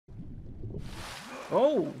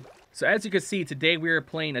Oh! So as you can see, today we are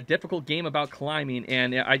playing a difficult game about climbing,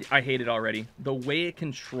 and I hate it already. The way it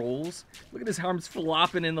controls... Look at his arms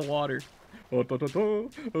flopping in the water. Oh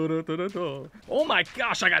my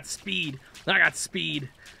gosh, I got speed. I got speed.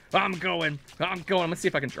 I'm going. Let's see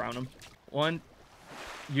if I can drown him. One.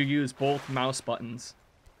 You use both mouse buttons.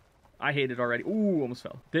 I hate it already. Ooh, almost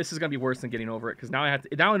fell. This is going to be worse than getting over it, because now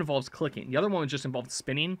now it involves clicking. The other one just involved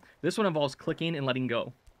spinning. This one involves clicking and letting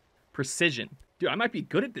go. Precision. Dude, I might be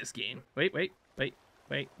good at this game. Wait.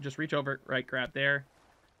 Just reach over. Right, grab there.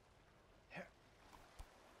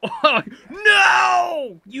 Oh,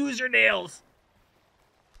 no! Use your nails.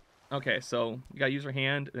 Okay, so you gotta use your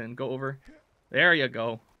hand and then go over. There you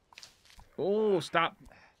go. Oh, stop.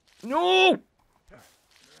 No!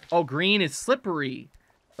 Oh, green is slippery.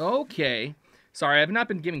 Okay. Sorry, I've not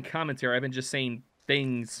been giving commentary. I've been just saying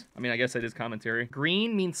things. I mean, I guess it is commentary.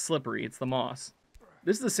 Green means slippery. It's the moss.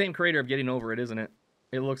 This is the same creator of Getting Over It, isn't it?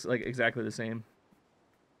 It looks like exactly the same.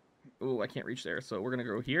 Oh, I can't reach there, so we're gonna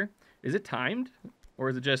go here. Is it timed? Or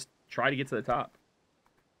is it just try to get to the top?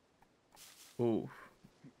 Ooh.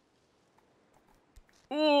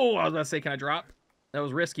 Ooh, I was about to say, can I drop? That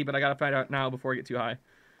was risky, but I gotta find out now before I get too high.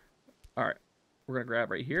 Alright. We're gonna grab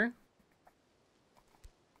right here.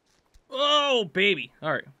 Oh, baby.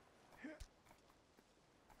 Alright.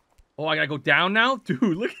 Oh, I gotta go down now? Dude,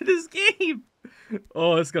 look at this game.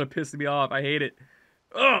 Oh, it's gonna piss me off. I hate it.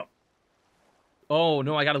 Oh! Oh,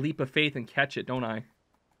 no, I got a leap of faith and catch it, don't I?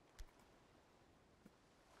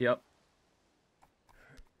 Yep.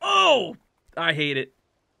 Oh! I hate it.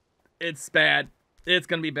 It's bad. It's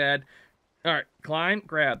gonna be bad. Alright, climb,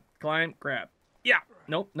 grab. Climb, grab. Yeah.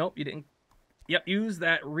 Nope, you didn't. Yep, use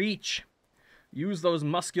that reach. Use those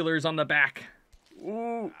musculars on the back.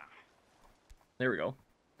 Ooh. There we go.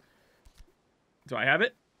 Do I have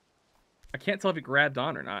it? I can't tell if it grabbed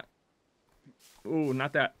on or not. Ooh,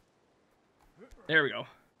 not that. There we go.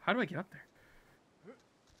 How do I get up there?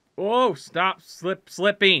 Oh, stop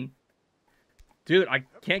slipping. Dude, I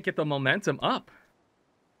can't get the momentum up.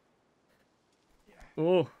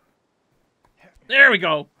 Oh. There we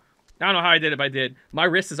go. I don't know how I did it, but I did. My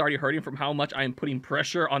wrist is already hurting from how much I am putting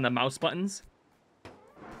pressure on the mouse buttons.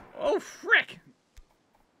 Oh, frick.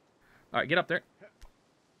 All right, get up there.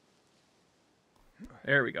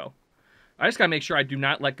 There we go. I just gotta make sure I do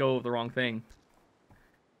not let go of the wrong thing.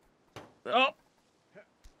 Oh!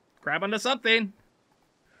 Grab onto something.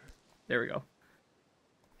 There we go.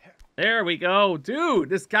 There we go. Dude,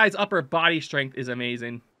 this guy's upper body strength is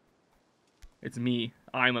amazing. It's me.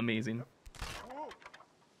 I'm amazing.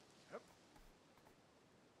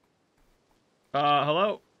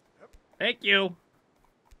 Hello? Thank you.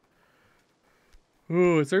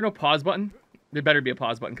 Ooh, is there no pause button? There better be a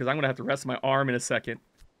pause button, because I'm going to have to rest my arm in a second.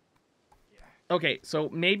 Okay, so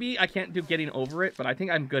maybe I can't do Getting Over It, but I think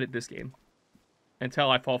I'm good at this game. Until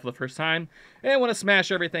I fall for the first time, and want to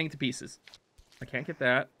smash everything to pieces. I can't get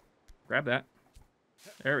that. Grab that.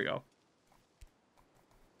 There we go.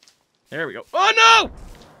 There we go. Oh,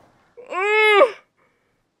 no!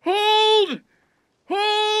 Hold!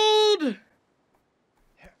 Hold!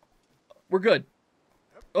 We're good.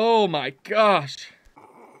 Oh, my gosh.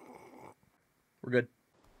 We're good.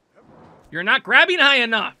 You're not grabbing high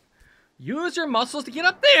enough. Use your muscles to get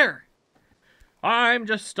up there. I'm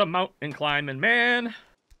just a mountain climbing man.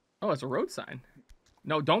 Oh, it's a road sign.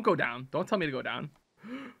 No, don't go down. Don't tell me to go down.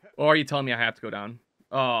 Or are you telling me I have to go down?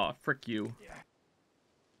 Oh, frick you.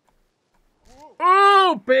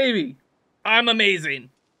 Oh, baby. I'm amazing.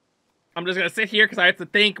 I'm just going to sit here because I have to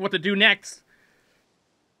think what to do next.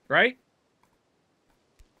 Right?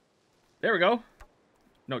 There we go.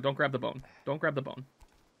 No, don't grab the bone. Don't grab the bone.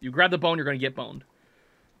 You grab the bone, you're going to get boned.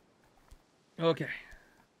 Okay.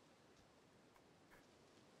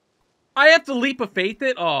 I have to leap of faith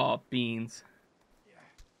it? Oh, beans.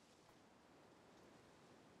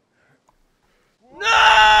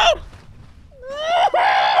 No!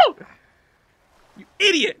 You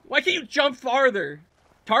idiot! Why can't you jump farther?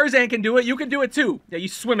 Tarzan can do it. You can do it too. Yeah, you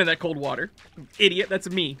swim in that cold water. You idiot, that's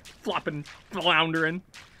me. Flopping, floundering.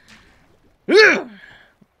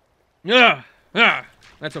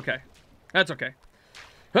 That's okay. That's okay.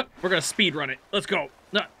 We're gonna speed run it. Let's go.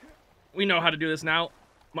 We know how to do this now.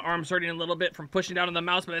 My arm's hurting a little bit from pushing down on the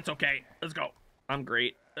mouse, but it's okay. Let's go. I'm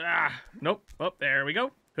great. Nope. Oh, there we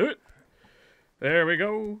go. There we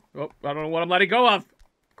go. Oh, I don't know what I'm letting go of.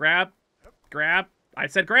 Grab. Grab. I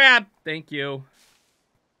said grab. Thank you.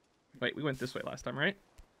 Wait, we went this way last time, right?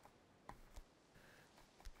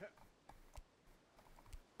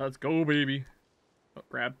 Let's go, baby. Oh,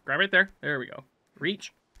 grab. Grab right there. There we go.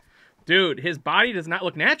 Reach. Dude, his body does not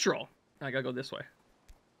look natural. I gotta go this way.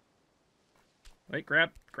 Wait,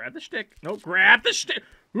 grab the stick. No, grab the stick.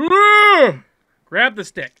 Grab the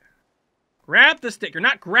stick. Grab the stick. You're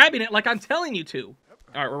not grabbing it like I'm telling you to.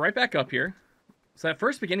 All right, we're right back up here. So that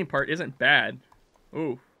first beginning part isn't bad.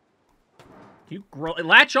 Ooh. You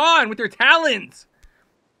latch on with your talons.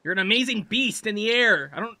 You're an amazing beast in the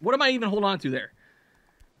air. What am I even holding on to there?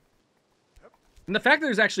 And the fact that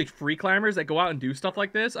there's actually free climbers that go out and do stuff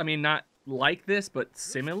like this. I mean, not like this, but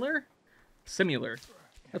similar. Similar.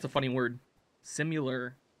 That's a funny word.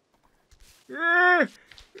 Similar. Oh,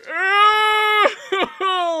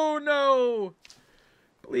 no.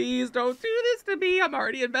 Please don't do this to me. I'm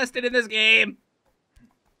already invested in this game.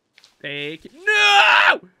 Take it.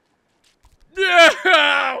 No!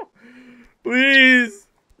 No! Please.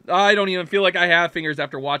 I don't even feel like I have fingers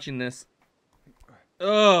after watching this.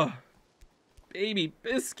 Ugh. Baby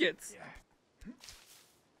biscuits.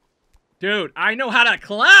 Dude, I know how to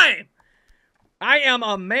climb. I am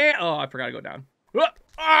a man. Oh, I forgot to go down.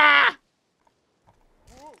 Ah!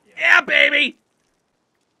 Yeah, baby.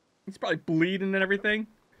 He's probably bleeding and everything.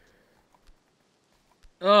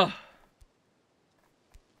 Ugh.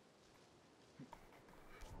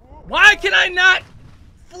 Why can I not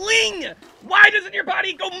fling? Why doesn't your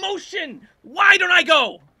body go motion? Why don't I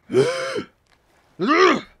go? Let's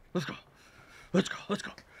go. Let's go. Let's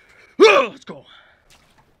go. Let's go.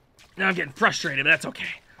 Now I'm getting frustrated, but that's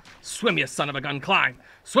okay. Swim, you son of a gun. Climb.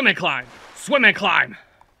 Swim and climb. Swim and climb.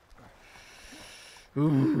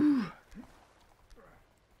 Ooh.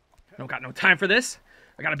 I don't got no time for this.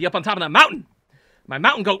 I gotta be up on top of that mountain. My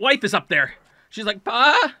mountain goat wife is up there. She's like,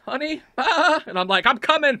 "Bah, honey, bah." And I'm like, "I'm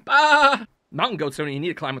coming, bah." Mountain goats don't even need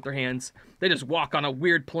to climb with their hands. They just walk on a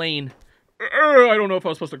weird plane. I don't know if I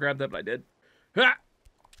was supposed to grab that, but I did.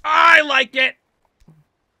 I like it.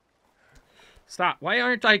 Stop. Why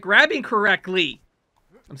aren't I grabbing correctly?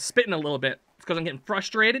 I'm spitting a little bit. It's because I'm getting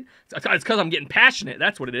frustrated. It's because I'm getting passionate.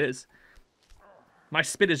 That's what it is. My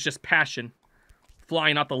spit is just passion.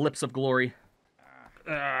 Flying out the lips of glory.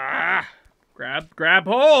 Grab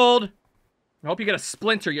hold. I hope you get a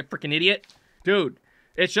splinter, you freaking idiot. Dude,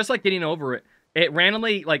 it's just like getting over it. It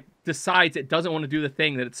randomly, like, decides it doesn't want to do the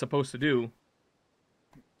thing that it's supposed to do.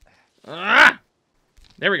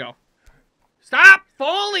 There we go. Stop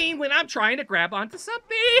falling when I'm trying to grab onto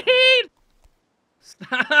something.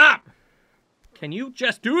 Stop. Can you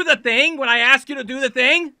just do the thing when I ask you to do the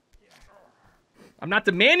thing? I'm not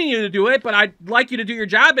demanding you to do it, but I'd like you to do your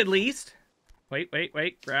job at least. Wait.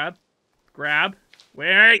 Grab.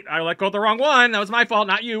 Wait, I let go of the wrong one. That was my fault,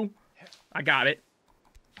 not you. I got it.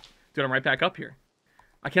 Dude, I'm right back up here.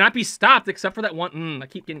 I cannot be stopped except for that one. I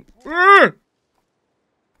keep getting...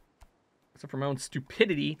 Except for my own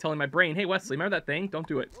stupidity telling my brain, hey, Wesley, remember that thing? Don't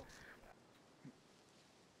do it.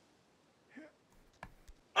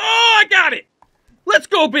 Oh, I got it! Let's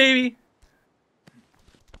go, baby!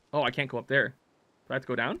 Oh, I can't go up there. Do I have to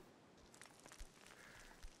go down?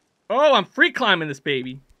 Oh, I'm free climbing this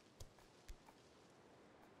baby.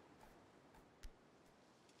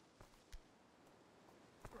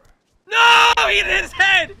 No! He hit his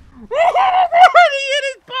head! He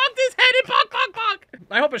bonked his head and bonk.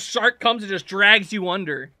 I hope a shark comes and just drags you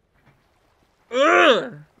under.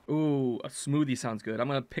 Ugh! Ooh, a smoothie sounds good. I'm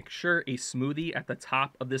gonna picture a smoothie at the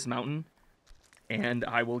top of this mountain, and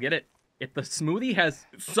I will get it. If the smoothie has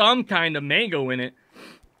some kind of mango in it,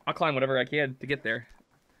 I'll climb whatever I can to get there.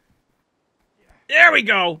 There we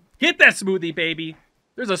go! Get that smoothie, baby!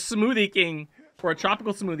 There's a smoothie king for a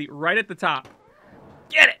tropical smoothie right at the top.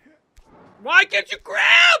 Get it! Why can't you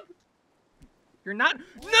grab? You're not...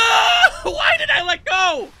 No! Why did I let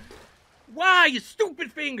go? Why, you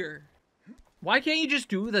stupid finger? Why can't you just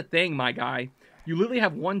do the thing, my guy? You literally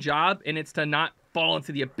have one job, and it's to not fall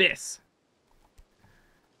into the abyss.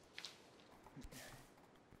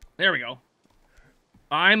 There we go.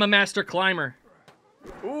 I'm a master climber.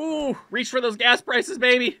 Ooh, reach for those gas prices,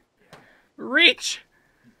 baby. Reach.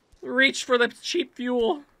 Reach for the cheap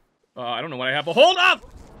fuel. I don't know what I have, but hold up!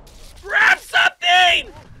 Grab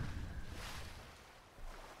something!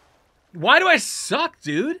 Why do I suck,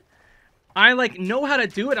 dude? I, like, know how to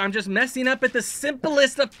do it. I'm just messing up at the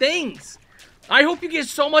simplest of things. I hope you get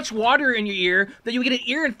so much water in your ear that you get an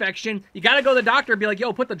ear infection. You gotta go to the doctor and be like,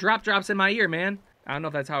 yo, put the drops in my ear, man. I don't know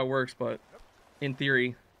if that's how it works, but in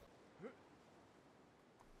theory.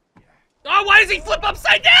 Oh, why does he flip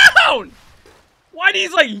upside down? Why does he,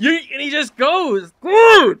 like, yeet, and he just goes?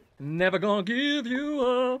 Dude! Never gonna give you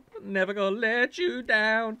up. Never gonna let you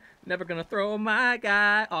down. Never gonna throw my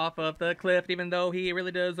guy off of the cliff, even though he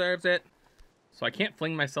really deserves it. So I can't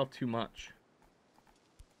fling myself too much.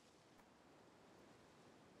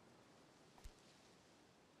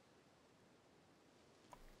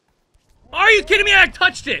 Are you you kidding me? I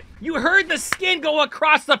touched it. You heard the skin go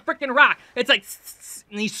across the freaking rock. It's like,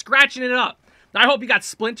 and he's scratching it up. I hope you got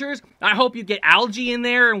splinters. I hope you get algae in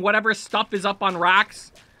there and whatever stuff is up on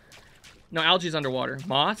rocks. No, algae's underwater.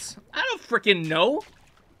 Moss? I don't freaking know.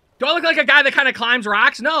 Do I look like a guy that kind of climbs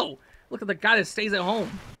rocks? No. Look at the guy that stays at home.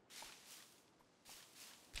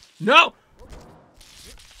 No.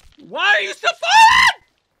 Why are you still falling?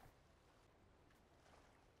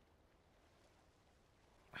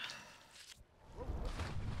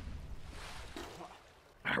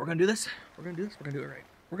 All right, we're gonna do this. We're gonna do this. We're gonna do it right.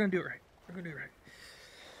 We're gonna do it right. We're gonna do it right.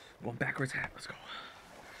 Going backwards hat. Let's go.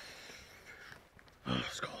 Oh,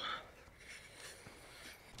 let's go.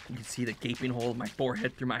 You can see the gaping hole of my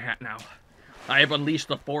forehead through my hat now. I have unleashed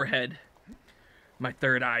the forehead. My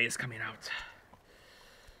third eye is coming out.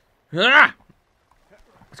 Ah!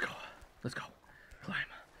 Let's go. Let's go. Climb.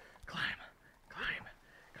 Climb. Climb.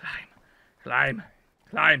 Climb. Climb.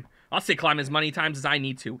 Climb. I'll say climb as many times as I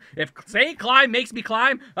need to. If saying climb makes me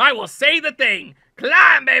climb, I will say the thing.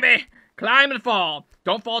 Climb, baby. Climb and fall.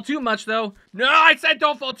 Don't fall too much, though. No, I said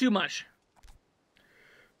don't fall too much.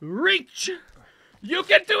 Reach. You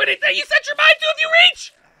can do anything you set your mind to if you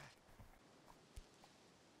reach.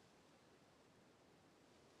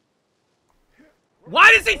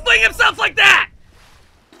 Why does he fling himself like that?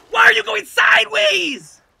 Why are you going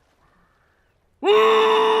sideways?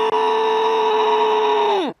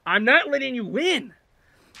 I'm not letting you win.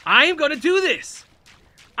 I am going to do this.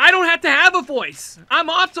 I don't have to have a voice. I'm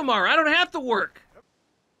off tomorrow. I don't have to work.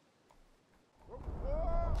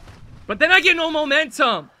 But then I get no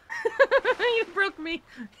momentum. You broke me.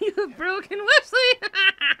 You've broken Wesley.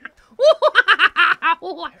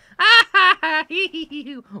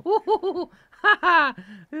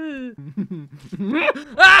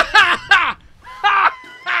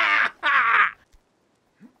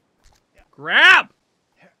 Grab.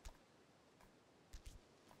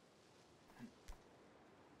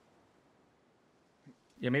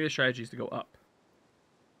 Yeah, maybe the strategy is to go up.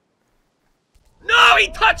 No, he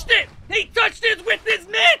touched it! He touched it with his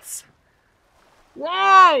mitts!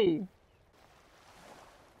 Whoa!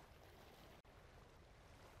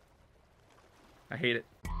 I hate it.